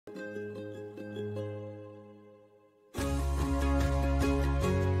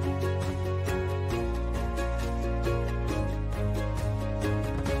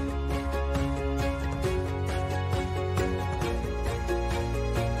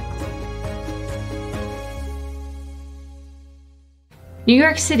New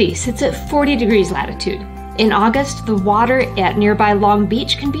York City sits at 40 degrees latitude. In August, the water at nearby Long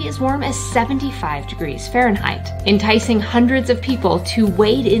Beach can be as warm as 75 degrees Fahrenheit, enticing hundreds of people to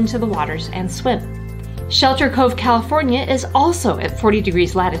wade into the waters and swim. Shelter Cove, California is also at 40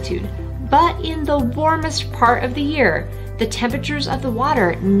 degrees latitude, but in the warmest part of the year, the temperatures of the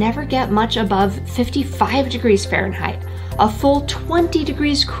water never get much above 55 degrees Fahrenheit, a full 20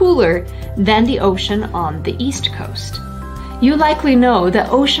 degrees cooler than the ocean on the East Coast. You likely know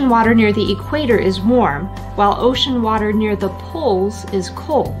that ocean water near the equator is warm, while ocean water near the poles is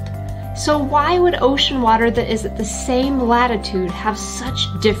cold. So why would ocean water that is at the same latitude have such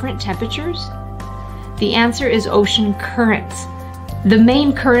different temperatures? The answer is ocean currents. The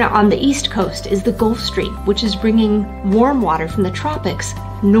main current on the East Coast is the Gulf Stream, which is bringing warm water from the tropics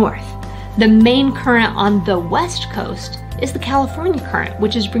north. The main current on the West Coast is the California current,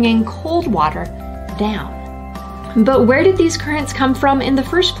 which is bringing cold water down. But where did these currents come from in the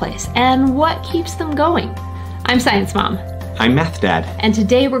first place, and what keeps them going? I'm Science Mom. I'm Math Dad. And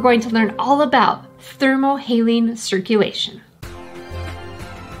today we're going to learn all about thermohaline circulation.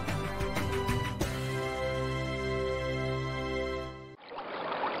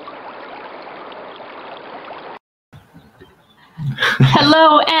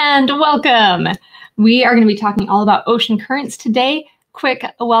 Hello and welcome. We are going to be talking all about ocean currents today. Quick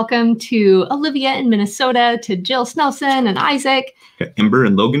welcome to Olivia in Minnesota, to Jill Snelson and Isaac. Ember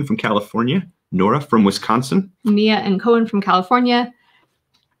and Logan from California. Nora from Wisconsin. Mia and Cohen from California.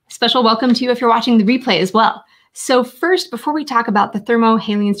 Special welcome to you if you're watching the replay as well. So first, before we talk about the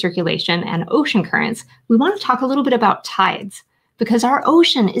thermohaline circulation and ocean currents, we want to talk a little bit about tides, because our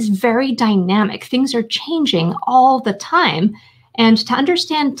ocean is very dynamic. Things are changing all the time. And to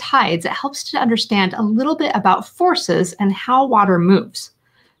understand tides, it helps to understand a little bit about forces and how water moves.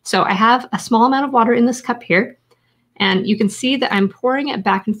 So I have a small amount of water in this cup here, and you can see that I'm pouring it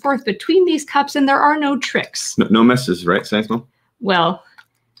back and forth between these cups, and there are no tricks. No messes, right, Science Mom? Well,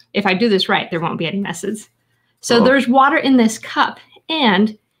 if I do this right, there won't be any messes. So there's water in this cup,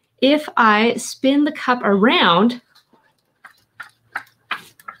 and if I spin the cup around,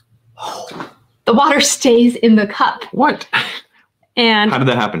 the water stays in the cup. What? And how did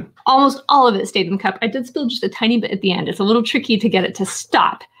that happen? Almost all of it stayed in the cup. I did spill just a tiny bit at the end. It's a little tricky to get it to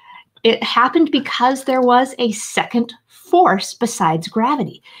stop. It happened because there was a second force besides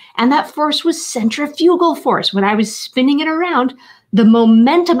gravity. And that force was centrifugal force. When I was spinning it around, the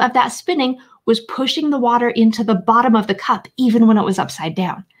momentum of that spinning was pushing the water into the bottom of the cup, even when it was upside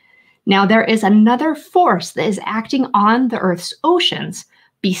down. Now, there is another force that is acting on the Earth's oceans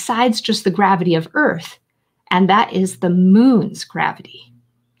besides just the gravity of Earth. And that is the moon's gravity.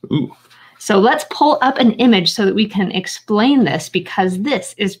 Ooh. So let's pull up an image so that we can explain this, because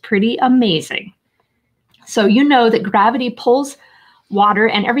this is pretty amazing. So you know that gravity pulls water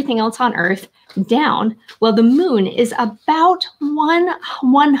and everything else on Earth down. Well, the moon is about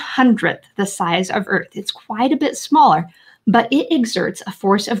 1/100th the size of Earth. It's quite a bit smaller, but it exerts a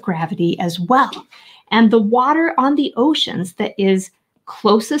force of gravity as well. And the water on the oceans that is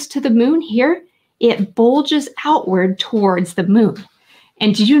closest to the moon here, it bulges outward towards the moon.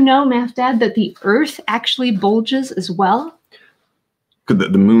 And did you know, Math Dad, that the Earth actually bulges as well? The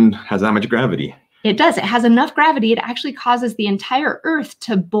moon has that much gravity. It does. It has enough gravity. It actually causes the entire Earth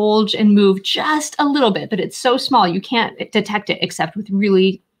to bulge and move just a little bit, but it's so small you can't detect it except with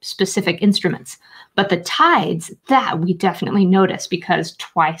really specific instruments. But the tides, that we definitely notice, because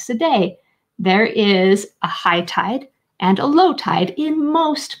twice a day there is a high tide and a low tide in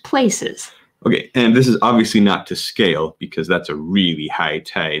most places. Okay, and this is obviously not to scale, because that's a really high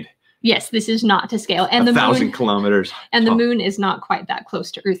tide. Yes, this is not to scale. And 1,000 kilometers. And the moon is not quite that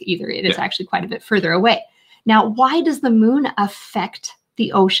close to Earth either. It is actually quite a bit further away. Now, why does the moon affect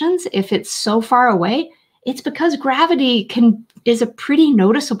the oceans if it's so far away? It's because gravity is a pretty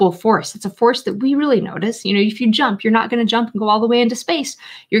noticeable force. It's a force that we really notice. You know, if you jump, you're not going to jump and go all the way into space.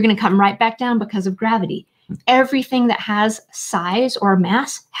 You're going to come right back down because of gravity. Everything that has size or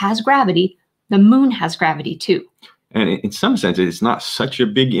mass has gravity. The moon has gravity too. And in some sense, it's not such a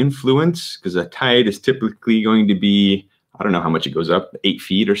big influence, because a tide is typically going to be, I don't know how much it goes up, 8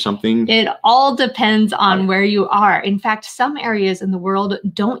 feet or something. It all depends on where you are. In fact, some areas in the world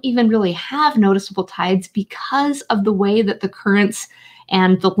don't even really have noticeable tides because of the way that the currents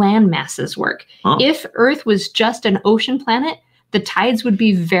and the land masses work. Oh. If Earth was just an ocean planet, the tides would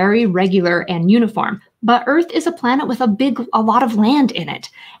be very regular and uniform. But Earth is a planet with a lot of land in it,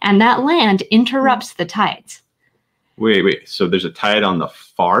 and that land interrupts the tides. Wait. So there's a tide on the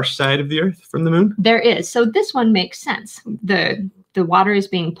far side of the Earth from the moon? There is. So this one makes sense. The water is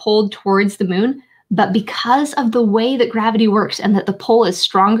being pulled towards the moon, But because of the way that gravity works and that the pole is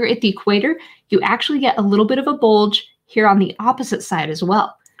stronger at the equator, you actually get a little bit of a bulge here on the opposite side as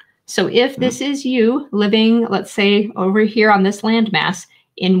well. So if this is you living, let's say, over here on this landmass,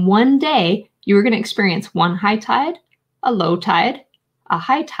 in one day, you're going to experience one high tide, a low tide, a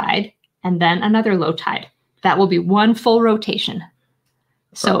high tide, and then another low tide. That will be one full rotation.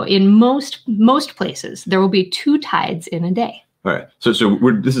 So in most places, there will be 2 tides in a day. All right. So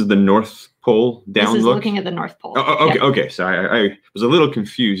this is the North Pole down This is look? looking at the North Pole. Oh, okay. Yep. Okay. So I was a little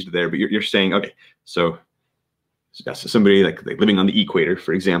confused there, but you're saying, okay, so somebody like living on the equator,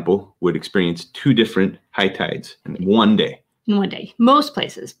 for example, would experience 2 different high tides in one day. In one day, most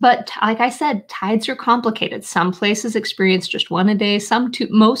places. But like I said, tides are complicated. Some places experience just 1 a day,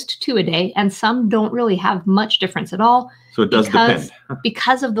 most 2 a day, and some don't really have much difference at all. So it does depend.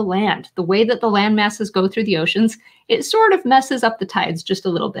 Because of the land, the way that the land masses go through the oceans, it sort of messes up the tides just a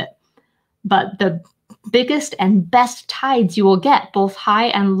little bit. But the biggest and best tides you will get, both high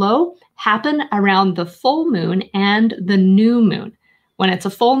and low, happen around the full moon and the new moon. When it's a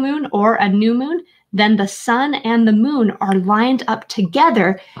full moon or a new moon, then the sun and the moon are lined up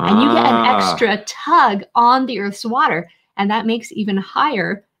together and you get an extra tug on the Earth's water. And that makes even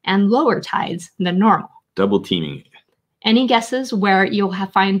higher and lower tides than normal. Double teaming. Any guesses where you'll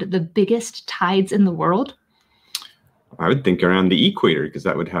find the biggest tides in the world? I would think around the equator, because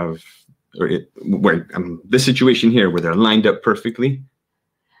that would have, this situation here where they're lined up perfectly.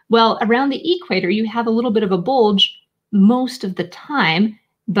 Well, around the equator, you have a little bit of a bulge most of the time,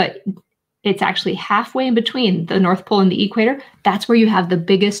 but it's actually halfway in between the North Pole and the equator. That's where you have the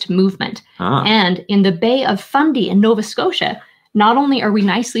biggest movement. And in the Bay of Fundy in Nova Scotia, not only are we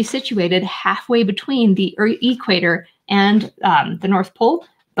nicely situated halfway between the equator and the North Pole,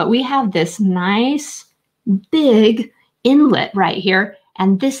 but we have this nice big inlet right here.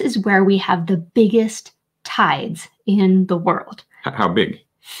 And this is where we have the biggest tides in the world. How big?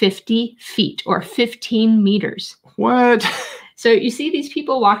 50 feet or 15 meters. What? So you see these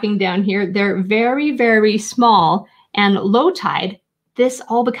people walking down here, they're very, very small, and low tide, this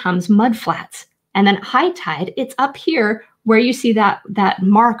all becomes mud flats. And then high tide, it's up here where you see that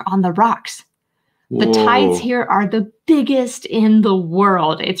mark on the rocks. Whoa. The tides here are the biggest in the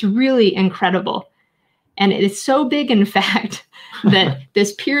world. It's really incredible. And it is so big, in fact, that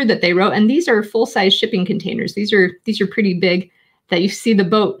this pier that they wrote, and these are full-size shipping containers. These are pretty big, that you see the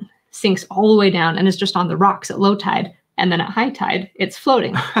boat sinks all the way down and is just on the rocks at low tide. And then at high tide, it's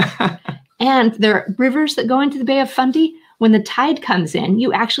floating. And there are rivers that go into the Bay of Fundy. When the tide comes in,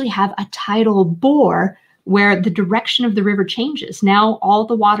 you actually have a tidal bore where the direction of the river changes. Now all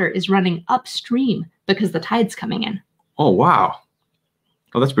the water is running upstream because the tide's coming in. Oh, wow.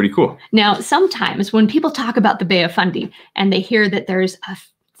 Oh, that's pretty cool. Now, sometimes when people talk about the Bay of Fundy and they hear that there's a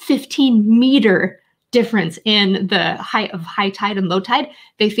 15-meter difference in the height of high tide and low tide,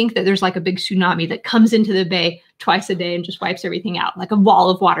 they think that there's like a big tsunami that comes into the bay twice a day and just wipes everything out, like a wall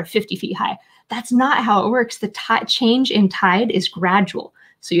of water 50 feet high. That's not how it works. The change in tide is gradual.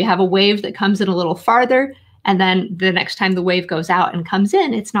 So you have a wave that comes in a little farther, and then the next time the wave goes out and comes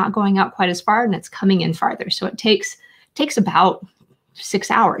in, it's not going out quite as far and it's coming in farther. So it takes about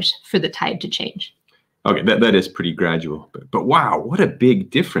 6 hours for the tide to change. Okay, that is pretty gradual. But wow, what a big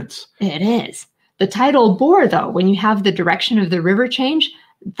difference. It is. The tidal bore, though, when you have the direction of the river change,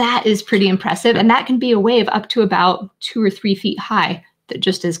 that is pretty impressive. And that can be a wave up to about 2 or 3 feet high that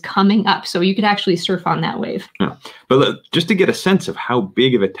just is coming up. So you could actually surf on that wave. Yeah. But just to get a sense of how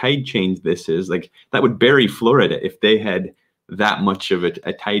big of a tide change this is, like that would bury Florida if they had that much of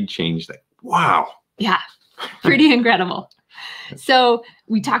a tide change. Like, wow. Yeah, pretty incredible. So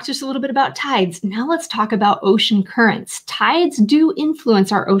we talked just a little bit about tides. Now let's talk about ocean currents. Tides do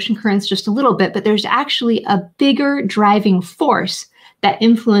influence our ocean currents just a little bit, but there's actually a bigger driving force that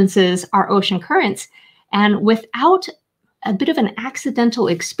influences our ocean currents. And without a bit of an accidental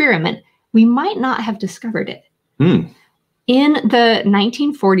experiment, we might not have discovered it. In the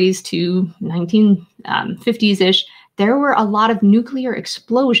 1940s to 1950s-ish, there were a lot of nuclear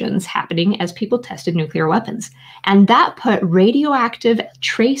explosions happening as people tested nuclear weapons. And that put radioactive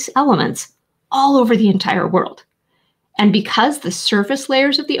trace elements all over the entire world. And because the surface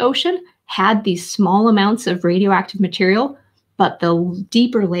layers of the ocean had these small amounts of radioactive material, but the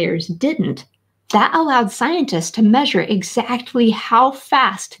deeper layers didn't, that allowed scientists to measure exactly how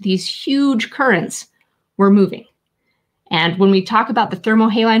fast these huge currents were moving. And when we talk about the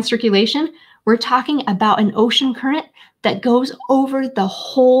thermohaline circulation, we're talking about an ocean current that goes over the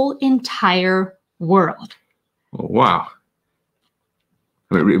whole entire world. Oh, wow.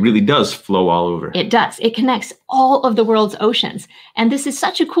 I mean, it really does flow all over. It does. It connects all of the world's oceans. And this is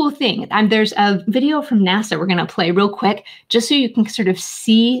such a cool thing. There's a video from NASA we're going to play real quick, just so you can sort of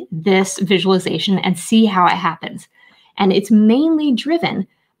see this visualization and see how it happens. And it's mainly driven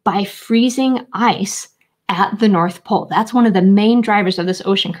by freezing ice at the North Pole. That's one of the main drivers of this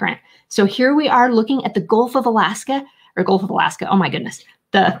ocean current. So here we are looking at the Gulf of Alaska, oh my goodness,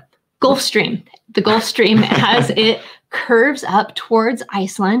 the Gulf Stream. The Gulf Stream as it curves up towards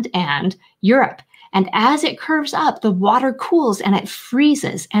Iceland and Europe. And as it curves up, the water cools and it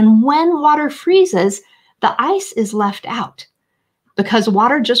freezes. And when water freezes, the ice is left out because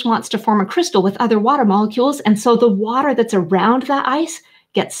water just wants to form a crystal with other water molecules. And so the water that's around that ice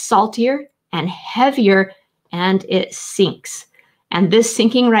gets saltier and heavier and it sinks. And this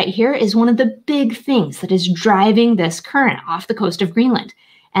sinking right here is one of the big things that is driving this current off the coast of Greenland.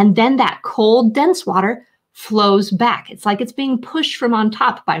 And then that cold, dense water flows back. It's like it's being pushed from on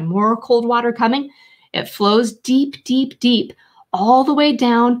top by more cold water coming. It flows deep, deep, deep, all the way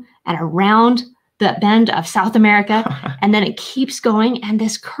down and around the bend of South America. And then it keeps going. And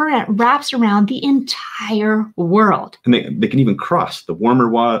this current wraps around the entire world. And they can even cross. The warmer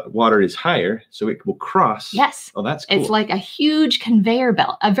water is higher, so it will cross. Yes. Oh, that's cool. It's like a huge conveyor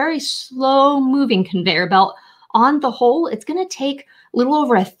belt, a very slow moving conveyor belt. On the whole, it's going to take a little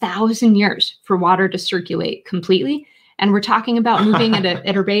over 1,000 years for water to circulate completely. And we're talking about moving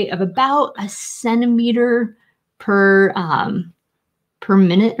at a rate of about a centimeter per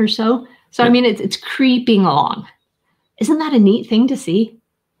minute or so. So, I mean, it's creeping along. Isn't that a neat thing to see?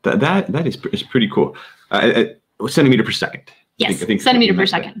 That is pretty cool. Centimeter per second. Yes, I think centimeter per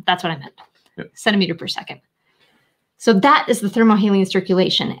second. That's what I meant. Yep. Centimeter per second. So that is the thermohaline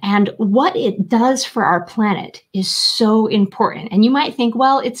circulation. And what it does for our planet is so important. And you might think,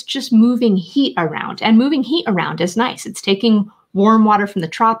 well, it's just moving heat around. And moving heat around is nice. It's taking warm water from the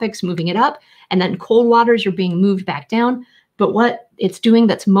tropics, moving it up, and then cold waters are being moved back down. But what it's doing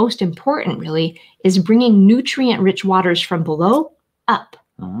that's most important, really, is bringing nutrient-rich waters from below up.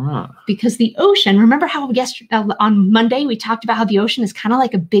 Because the ocean, remember how on Monday we talked about how the ocean is kind of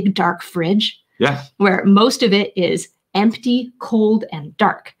like a big dark fridge? Yeah. Where most of it is empty, cold, and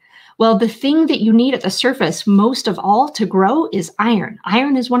dark. Well, the thing that you need at the surface most of all to grow is iron.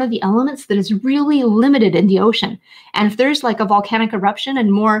 Iron is one of the elements that is really limited in the ocean. And if there's like a volcanic eruption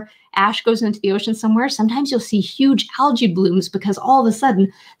and more ash goes into the ocean somewhere, sometimes you'll see huge algae blooms because all of a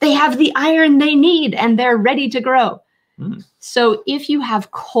sudden they have the iron they need and they're ready to grow. So if you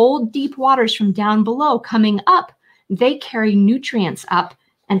have cold, deep waters from down below coming up, they carry nutrients up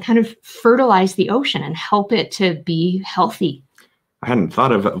and kind of fertilize the ocean and help it to be healthy. I hadn't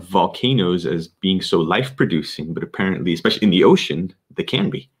thought of volcanoes as being so life-producing, but apparently, especially in the ocean, they can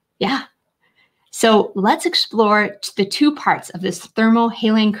be. Yeah. So let's explore the two parts of this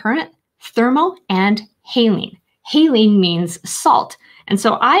thermohaline current, thermo and haline. Haline means salt. And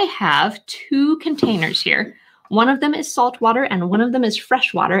so I have two containers here. One of them is salt water and one of them is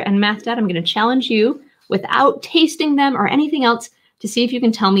fresh water. And Math Dad, I'm going to challenge you without tasting them or anything else to see if you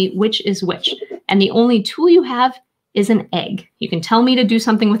can tell me which is which. And the only tool you have is an egg. You can tell me to do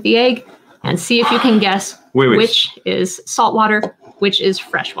something with the egg and see if you can guess which is salt water, which is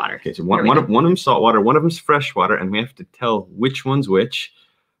fresh water. Okay, so one of them's salt water, one of them's fresh water, and we have to tell which one's which.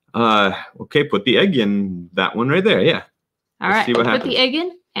 Okay, put the egg in that one right there. Yeah. All right, put the egg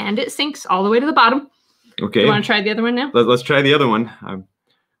in, and it sinks all the way to the bottom. Okay. You want to try the other one now? Let's try the other one.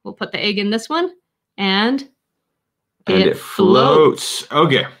 We'll put the egg in this one, and it floats.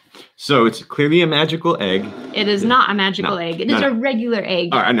 Okay. So it's clearly a magical egg. It is not a magical egg. It is a regular egg.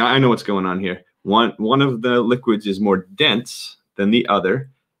 All right, I know what's going on here. One of the liquids is more dense than the other.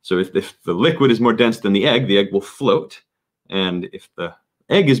 So if the liquid is more dense than the egg will float. And if the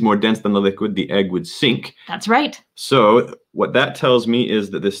egg is more dense than the liquid, the egg would sink. That's right. So what that tells me is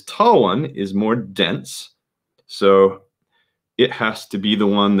that this tall one is more dense. So it has to be the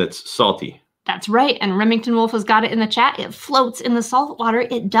one that's salty. That's right. And Remington Wolf has got it in the chat. It floats in the salt water.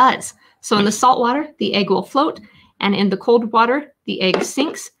 It does. So in the salt water, the egg will float. And in the cold water, the egg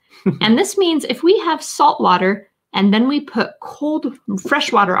sinks. And this means if we have salt water and then we put cold,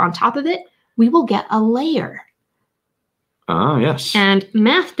 fresh water on top of it, we will get a layer. Ah, yes. And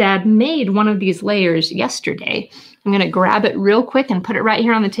Math Dad made one of these layers yesterday. I'm going to grab it real quick and put it right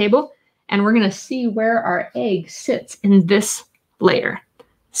here on the table. And we're going to see where our egg sits in this layer.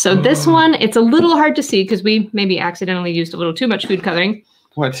 So this one, it's a little hard to see because we maybe accidentally used a little too much food coloring.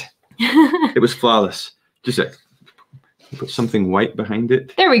 What? It was flawless. Just put something white behind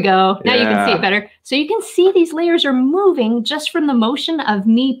it. There we go. Now you can see it better. So you can see these layers are moving just from the motion of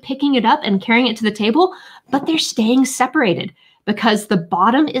me picking it up and carrying it to the table, but they're staying separated because the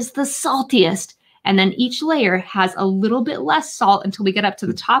bottom is the saltiest. And then each layer has a little bit less salt until we get up to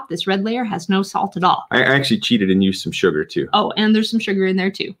the top. This red layer has no salt at all. I actually cheated and used some sugar too. Oh, and there's some sugar in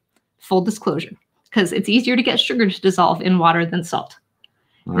there too. Full disclosure, because it's easier to get sugar to dissolve in water than salt.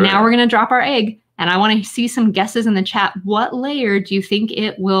 Right. Now we're going to drop our egg, and I want to see some guesses in the chat. What layer do you think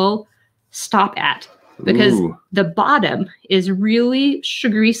it will stop at? Because the bottom is really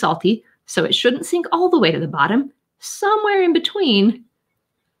sugary salty, so it shouldn't sink all the way to the bottom. Somewhere in between.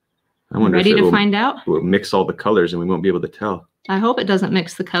 I wonder Ready to find out? We'll mix all the colors and we won't be able to tell. I hope it doesn't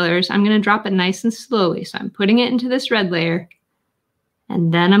mix the colors. I'm going to drop it nice and slowly. So I'm putting it into this red layer.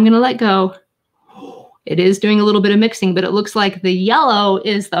 And then I'm going to let go. It is doing a little bit of mixing, but it looks like the yellow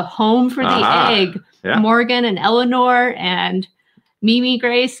is the home for the egg. Yeah. Morgan and Eleanor and Mimi,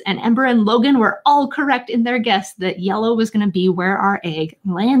 Grace, and Ember and Logan were all correct in their guess that yellow was going to be where our egg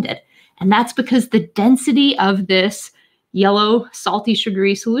landed. And that's because the density of this yellow, salty,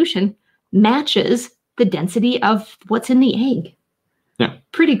 sugary solution matches the density of what's in the egg. Yeah.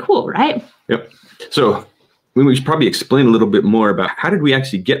 Pretty cool, right? Yep. So we should probably explain a little bit more about how did we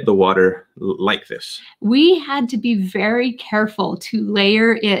actually get the water like this? We had to be very careful to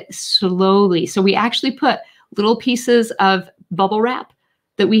layer it slowly. So we actually put little pieces of bubble wrap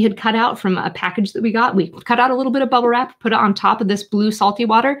that we had cut out from a package that we got. We cut out a little bit of bubble wrap, put it on top of this blue salty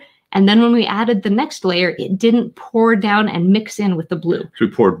water. And then when we added the next layer, it didn't pour down and mix in with the blue. So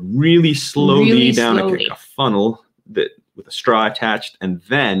we poured really slowly down like a funnel that with a straw attached, and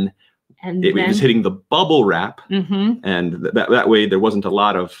then it was hitting the bubble wrap. And that way there wasn't a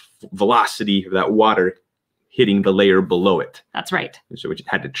lot of velocity of that water hitting the layer below it. That's right. So we just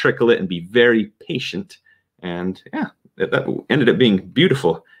had to trickle it and be very patient. And yeah, that ended up being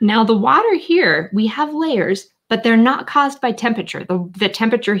beautiful. Now the water here, we have layers, but they're not caused by temperature. The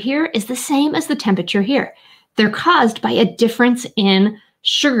temperature here is the same as the temperature here. They're caused by a difference in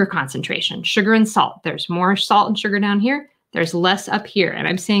sugar concentration, sugar and salt. There's more salt and sugar down here. There's less up here. And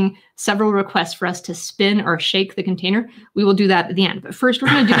I'm seeing several requests for us to spin or shake the container. We will do that at the end. But first, we're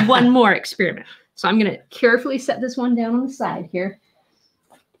going to do one more experiment. So I'm going to carefully set this one down on the side here.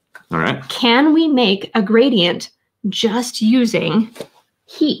 All right. Can we make a gradient just using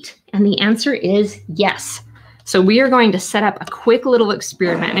heat? And the answer is yes. So we are going to set up a quick little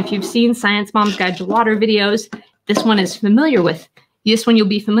experiment. And if you've seen Science Mom's Guide to Water videos, this one is familiar with. This one you'll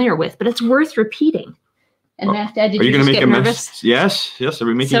be familiar with, but it's worth repeating. And Math Dad, did you just get nervous? Yes, yes. Are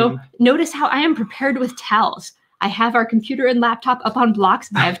we making? So notice how I am prepared with towels. I have our computer and laptop up on blocks.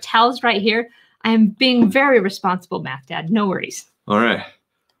 I have towels right here. I am being very responsible, Math Dad. No worries. All right.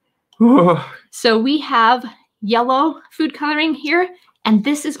 So we have yellow food coloring here. And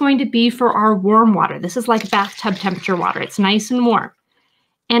this is going to be for our warm water. This is like bathtub temperature water. It's nice and warm.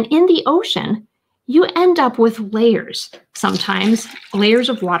 And in the ocean, you end up with layers, sometimes layers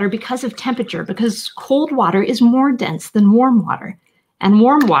of water because of temperature, because cold water is more dense than warm water. And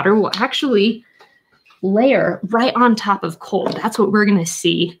warm water will actually layer right on top of cold. That's what we're going to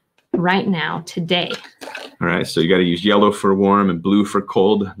see right now today. All right, so you got to use yellow for warm and blue for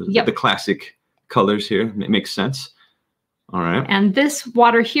cold. Yep. The classic colors here. It makes sense. All right. And this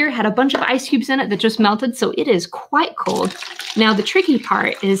water here had a bunch of ice cubes in it that just melted, so it is quite cold. Now, the tricky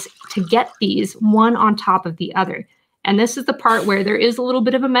part is to get these one on top of the other. And this is the part where there is a little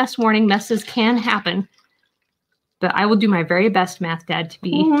bit of a mess warning. Messes can happen. But I will do my very best, Math Dad, to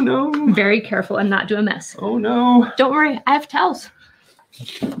be very careful and not do a mess. Oh, no. Don't worry. I have towels.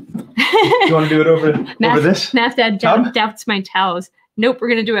 Do you want to do it over this? Math Dad doubts my towels. Nope, we're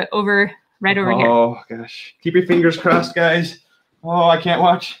going to do it right over here. Oh, gosh. Keep your fingers crossed, guys. Oh, I can't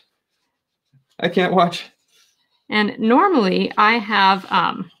watch. I can't watch. And normally I have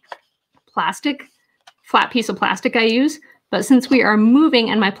plastic, flat piece of plastic I use. But since we are moving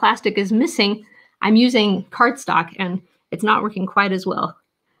and my plastic is missing, I'm using cardstock and it's not working quite as well.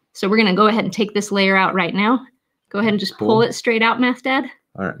 So we're going to go ahead and take this layer out right now. Go ahead and just pull it straight out, Math Dad.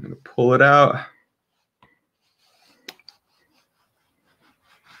 All right, I'm going to pull it out.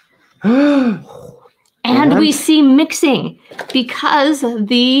 And we see mixing because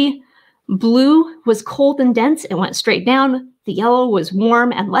the blue was cold and dense. It went straight down. The yellow was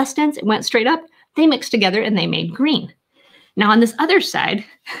warm and less dense. It went straight up. They mixed together and they made green. Now on this other side,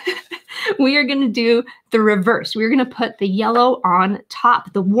 we are going to do the reverse. We're going to put the yellow on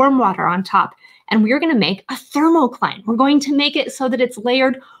top, the warm water on top, and we're going to make a thermocline. We're going to make it so that it's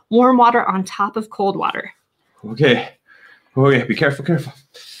layered warm water on top of cold water. Okay. Okay, be careful, careful.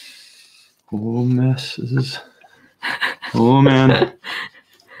 Oh, mess. This is... Oh, man.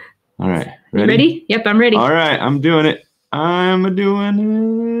 All right. Ready? Ready? Yep, I'm ready. All right, I'm doing it. I'm doing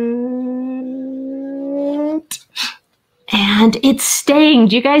it. And it's staying.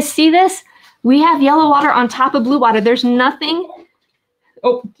 Do you guys see this? We have yellow water on top of blue water. There's nothing.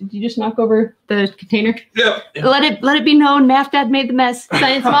 Oh, did you just knock over the container? Yep. Let it be known, Math Dad made the mess.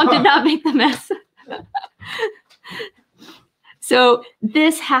 Science Mom did not make the mess. So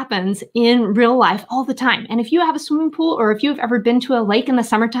this happens in real life all the time. And if you have a swimming pool or if you've ever been to a lake in the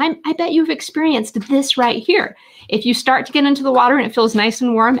summertime, I bet you've experienced this right here. If you start to get into the water and it feels nice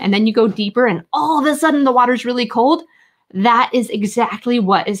and warm, and then you go deeper and all of a sudden the water's really cold, that is exactly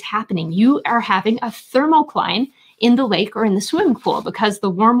what is happening. You are having a thermocline in the lake or in the swimming pool because the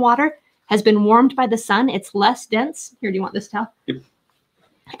warm water has been warmed by the sun. It's less dense. Here, do you want this towel? Yep.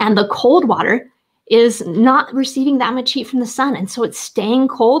 And the cold water is not receiving that much heat from the sun. And so it's staying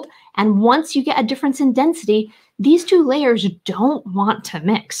cold. And once you get a difference in density, these two layers don't want to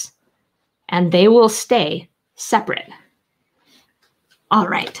mix and they will stay separate. All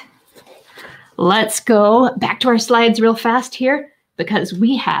right. Let's go back to our slides real fast here because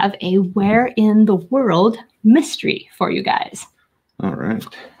we have a where in the world mystery for you guys. All right.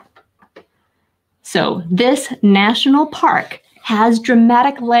 So this national park has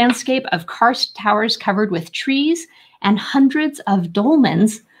dramatic landscape of karst towers covered with trees and hundreds of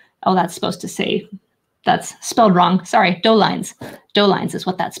dolmens. Oh, that's supposed to say, that's spelled wrong. Sorry, dolines. Dolines is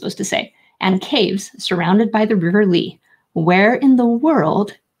what that's supposed to say. And caves surrounded by the River Lee. Where in the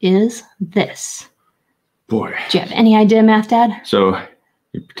world is this? Boy. Do you have any idea, Math Dad? So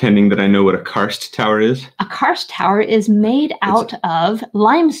you're pretending that I know what a karst tower is? A karst tower is made out of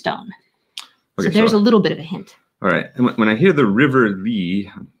limestone. Okay, so there's a little bit of a hint. All right. And when I hear the River Lee,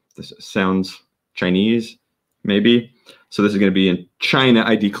 this sounds Chinese, maybe. So this is going to be in China,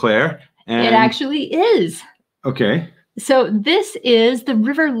 I declare. And it actually is. Okay. So this is the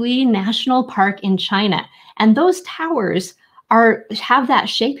River Lee National Park in China. And those towers have that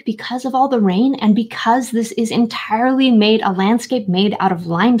shape because of all the rain and because this is entirely a landscape made out of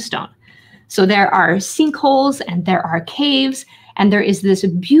limestone. So there are sinkholes and there are caves and there is this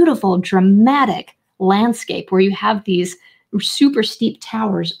beautiful, dramatic landscape where you have these super steep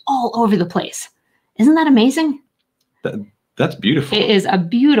towers all over the place. Isn't that amazing? That's beautiful. It is a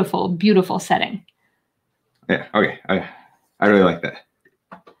beautiful, beautiful setting. Yeah, okay. I really like that.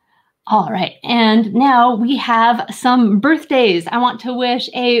 All right, and now we have some birthdays. I want to wish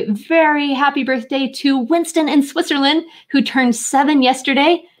a very happy birthday to Winston in Switzerland, who turned 7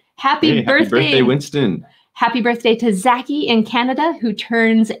 yesterday. Happy birthday, Winston. Happy birthday to Zachy in Canada, who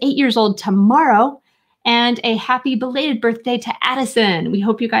turns 8 years old tomorrow. And a happy belated birthday to Addison. We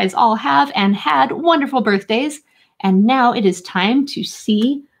hope you guys all have and had wonderful birthdays. And now it is time to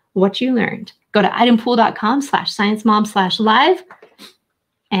see what you learned. Go to itempool.com/sciencemom/live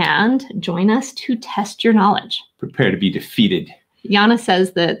and join us to test your knowledge. Prepare to be defeated. Yana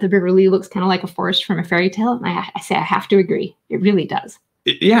says that the River Lee looks kind of like a forest from a fairy tale. And I say I have to agree. It really does.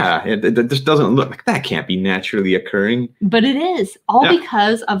 It just doesn't look like that can't be naturally occurring. But it is, all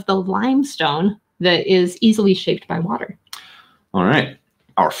because of the limestone that is easily shaped by water. All right.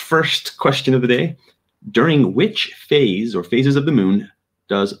 Our first question of the day. During which phase or phases of the moon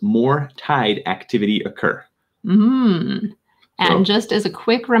does more tide activity occur? And just as a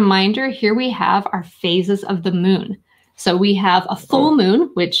quick reminder, here we have our phases of the moon. So we have a full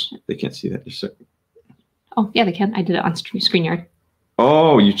moon, which... They can't see that. Just a... Oh, yeah, they can. I did it on StreamYard.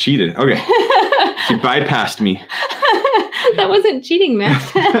 Oh, you cheated. Okay. You bypassed me. That wasn't cheating,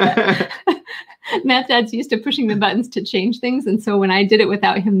 Matt. Matt Dad's used to pushing the buttons to change things, and so when I did it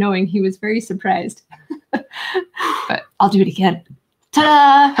without him knowing, he was very surprised. But I'll do it again.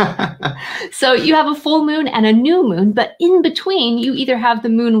 Ta-da! So you have a full moon and a new moon, but in between, you either have the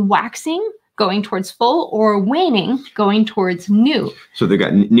moon waxing, going towards full, or waning, going towards new. So they've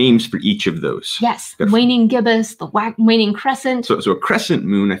got names for each of those. Yes, waning gibbous, the waning crescent. So a crescent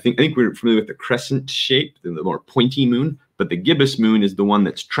moon, I think we're familiar with the crescent shape, the more pointy moon, but the gibbous moon is the one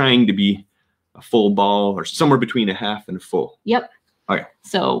that's trying to be a full ball or somewhere between a half and a full. Yep. Okay.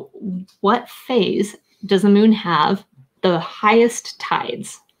 So what phase does the moon have the highest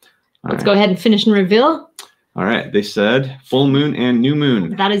tides? Let's go ahead and finish and reveal. All right. They said full moon and new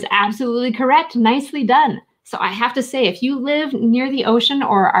moon. That is absolutely correct. Nicely done. So I have to say, if you live near the ocean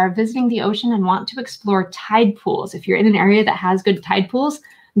or are visiting the ocean and want to explore tide pools, if you're in an area that has good tide pools,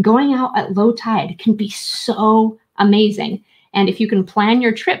 going out at low tide can be so amazing. And if you can plan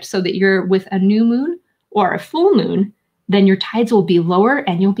your trip so that you're with a new moon or a full moon, then your tides will be lower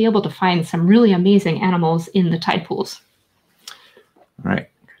and you'll be able to find some really amazing animals in the tide pools. All right.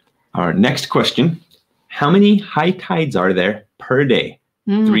 Our next question. How many high tides are there per day?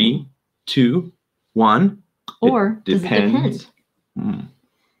 3, 2, 1. Or does it depend? We'll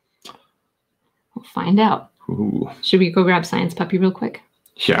We'll find out. Ooh. Should we go grab Science Puppy real quick?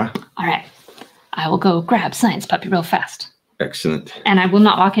 Yeah. All right. I will go grab Science Puppy real fast. Excellent. And I will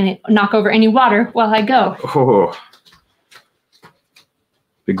not knock over any water while I go. Oh.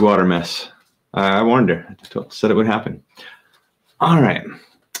 Big water mess. I warned her. I said it would happen. All right.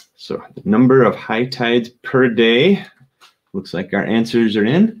 So the number of high tides per day. Looks like our answers are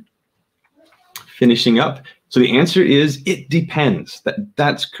in. Finishing up. So the answer is it depends.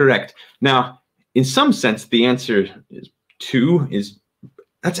 That's correct. Now, in some sense, the answer is 2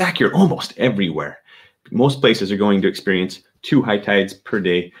 that's accurate almost everywhere. Most places are going to experience 2 high tides per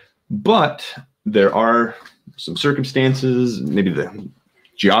day, but there are some circumstances, maybe the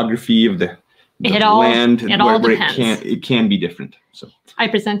geography of the land, where it can be different. So I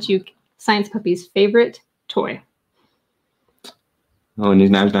present you Science Puppy's favorite toy. Oh,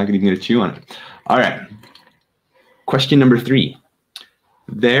 and now he's not even going to chew on it. All right. Question number 3.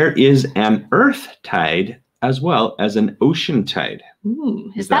 There is an earth tide as well as an ocean tide.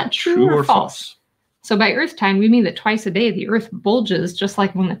 Ooh, is that true or false? So by earth tide, we mean that twice a day the earth bulges just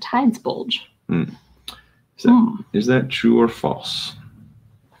like when the tides bulge. Is that true or false?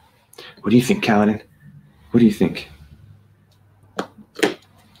 What do you think, Kaladin? What do you think?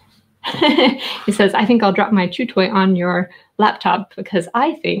 He says, I think I'll drop my chew toy on your laptop because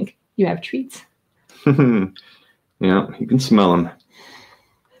I think you have treats. Yeah, you can smell them.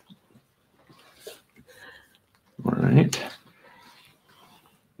 All right.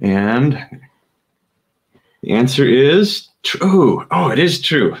 And the answer is true. Oh, it is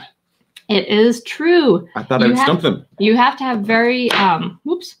true. It is true. I thought I'd stump them. You have to have very,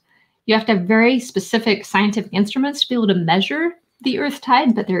 you have to have very specific scientific instruments to be able to measure the earth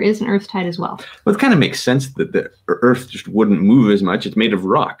tide, but there is an earth tide as well. Well, it kind of makes sense that the earth just wouldn't move as much. It's made of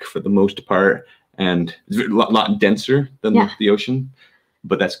rock for the most part, and it's a lot denser than the ocean.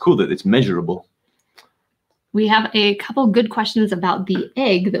 But that's cool that it's measurable. We have a couple good questions about the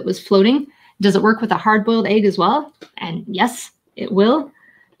egg that was floating. Does it work with a hard-boiled egg as well? And yes, it will.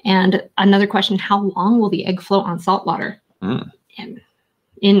 And another question, how long will the egg float on salt water? And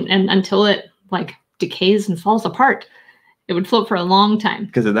until it decays and falls apart. It would float for a long time.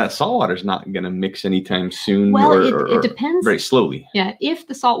 Because that salt water is not going to mix anytime soon. Well, it depends. Very slowly. Yeah, if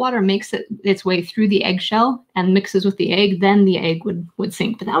the salt water makes its way through the eggshell and mixes with the egg, then the egg would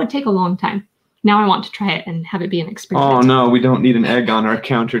sink. But that would take a long time. Now I want to try it and have it be an experiment. Oh, no, we don't need an egg on our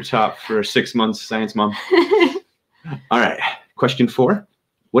countertop for 6 months, Science Mom. All right, question 4.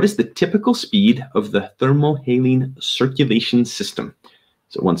 What is the typical speed of the thermohaline circulation system?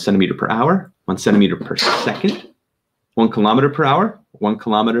 Is it 1 centimeter per hour, 1 centimeter per second, 1 kilometer per hour, 1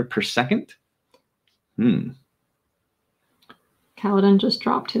 kilometer per second? Kaladin just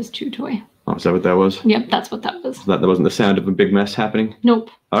dropped his chew toy. Oh, is that what that was? Yep, that's what that was. So that wasn't the sound of a big mess happening? Nope.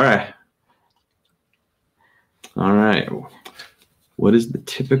 All right. All right. What is the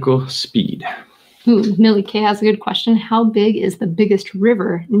typical speed? Millie K has a good question. How big is the biggest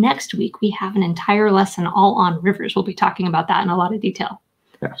river? Next week, we have an entire lesson all on rivers. We'll be talking about that in a lot of detail.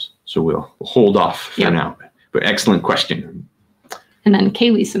 Yes. So we'll hold off for now. But excellent question. And then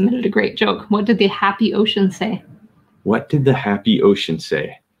Kaylee submitted a great joke. What did the happy ocean say? What did the happy ocean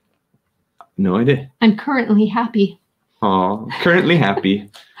say? No idea. I'm currently happy. Oh, currently happy.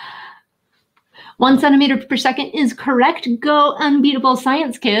 1 centimeter per second is correct. Go unbeatable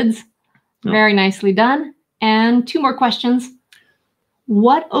science, kids. Very nicely done. And 2 more questions.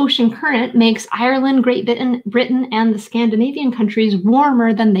 What ocean current makes Ireland, Great Britain, and the Scandinavian countries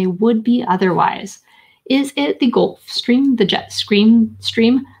warmer than they would be otherwise? Is it the Gulf Stream, the Jet Stream,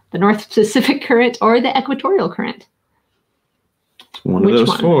 the North Pacific Current, or the Equatorial Current? One of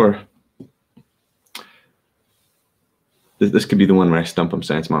those 4. This could be the one where I stump them,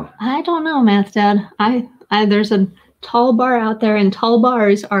 Science Mom. I don't know, Math Dad. There's a tall bar out there, and tall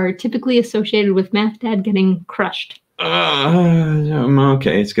bars are typically associated with Math Dad getting crushed.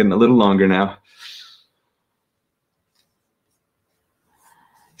 Okay, it's getting a little longer now.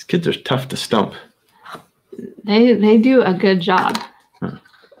 These kids are tough to stump. They do a good job. Huh.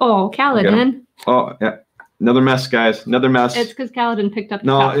 Oh, Kaladin. Oh, yeah. Another mess, guys. Another mess. It's because Kaladin picked up the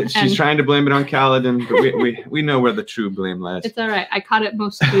cup. She's trying to blame it on Kaladin, but we know where the true blame lies. It's all right. I caught it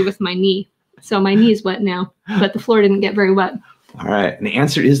mostly with my knee. So my knee is wet now, but the floor didn't get very wet. All right. And the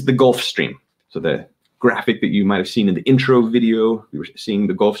answer is the Gulf Stream. So the graphic that you might have seen in the intro video, we were seeing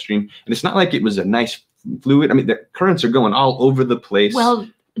the Gulf Stream. And it's not like it was a nice fluid. I mean, the currents are going all over the place. Well,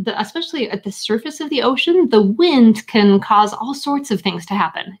 especially at the surface of the ocean, the wind can cause all sorts of things to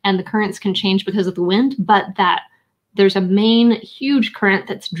happen. And the currents can change because of the wind. But there's a main huge current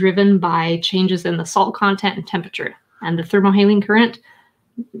that's driven by changes in the salt content and temperature. And the thermohaline current,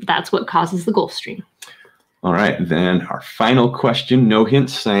 that's what causes the Gulf Stream. All right, then our final question. No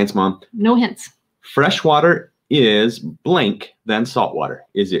hints, Science Mom. No hints. Fresh water is blank than salt water.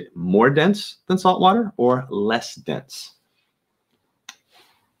 Is it more dense than salt water or less dense?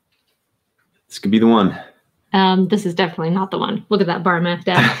 This could be the one. This is definitely not the one. Look at that bar, Math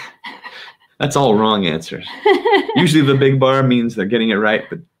Dad. That's all wrong answers. Usually the big bar means they're getting it right,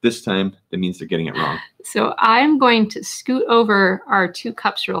 but this time it means they're getting it wrong. So I'm going to scoot over our 2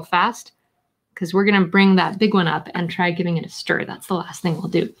 cups real fast because we're going to bring that big one up and try giving it a stir. That's the last thing we'll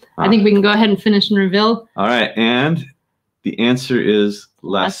do. I think we can go ahead and finish and reveal. All right, and the answer is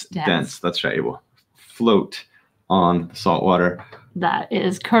less dense. That's right. It will float on the salt water. That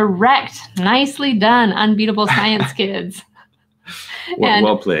is correct. Nicely done, unbeatable science kids.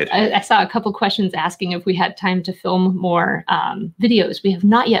 Well played. I saw a couple questions asking if we had time to film more videos. We have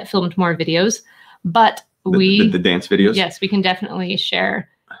not yet filmed more videos, but the dance videos? Yes, we can definitely share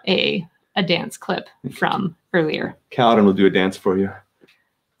a dance clip from earlier. Calvin will do a dance for you.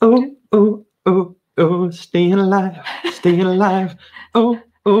 Oh, oh, oh, oh, staying alive, staying alive. Oh,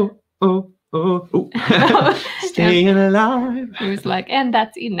 oh, oh, oh, oh. Staying alive. He was like, and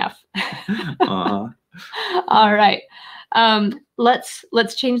that's enough. All right.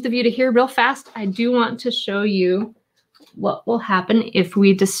 Let's change the view to here real fast. I do want to show you what will happen if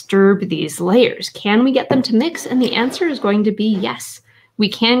we disturb these layers. Can we get them to mix? And the answer is going to be yes. We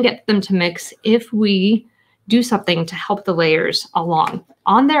can get them to mix if we do something to help the layers along.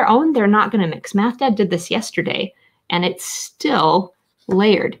 On their own, they're not going to mix. Math Dad did this yesterday, and it's still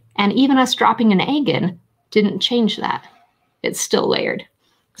layered. And even us dropping an egg in didn't change that. It's still layered.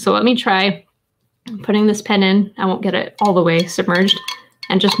 So let me try putting this pen in. I won't get it all the way submerged.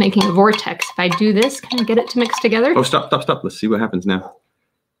 And just making a vortex. If I do this, can I get it to mix together? Oh, stop. Let's see what happens now.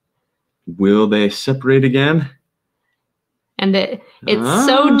 Will they separate again? And it's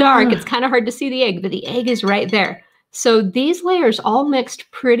so dark, it's kind of hard to see the egg, but the egg is right there. So these layers all mixed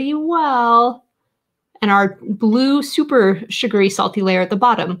pretty well. And our blue, super sugary, salty layer at the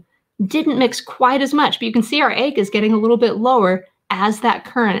bottom didn't mix quite as much. But you can see our egg is getting a little bit lower as that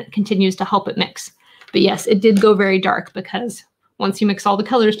current continues to help it mix. But yes, it did go very dark because once you mix all the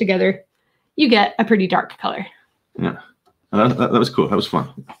colors together, you get a pretty dark color. Yeah, that was cool. That was fun.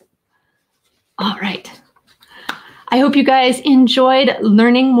 All right. I hope you guys enjoyed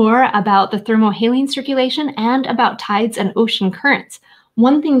learning more about the thermohaline circulation and about tides and ocean currents.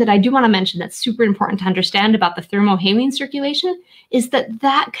 One thing that I do want to mention that's super important to understand about the thermohaline circulation is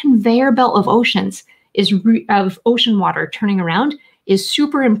that conveyor belt of oceans of ocean water turning around is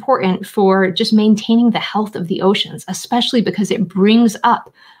super important for just maintaining the health of the oceans, especially because it brings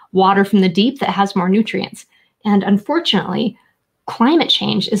up water from the deep that has more nutrients. And unfortunately, climate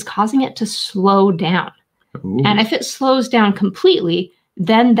change is causing it to slow down. Ooh. And if it slows down completely,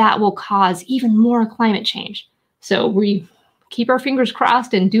 then that will cause even more climate change. So we keep our fingers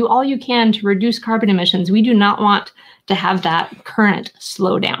crossed and do all you can to reduce carbon emissions. We do not want to have that current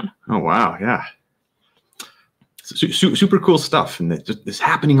slow down. Oh, wow. Yeah. Super cool stuff, and this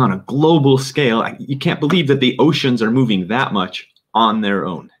happening on a global scale. You can't believe that the oceans are moving that much on their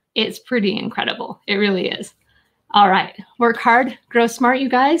own. It's pretty incredible. It really is. All right, work hard, grow smart, you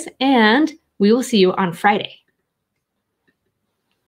guys, and we will see you on Friday.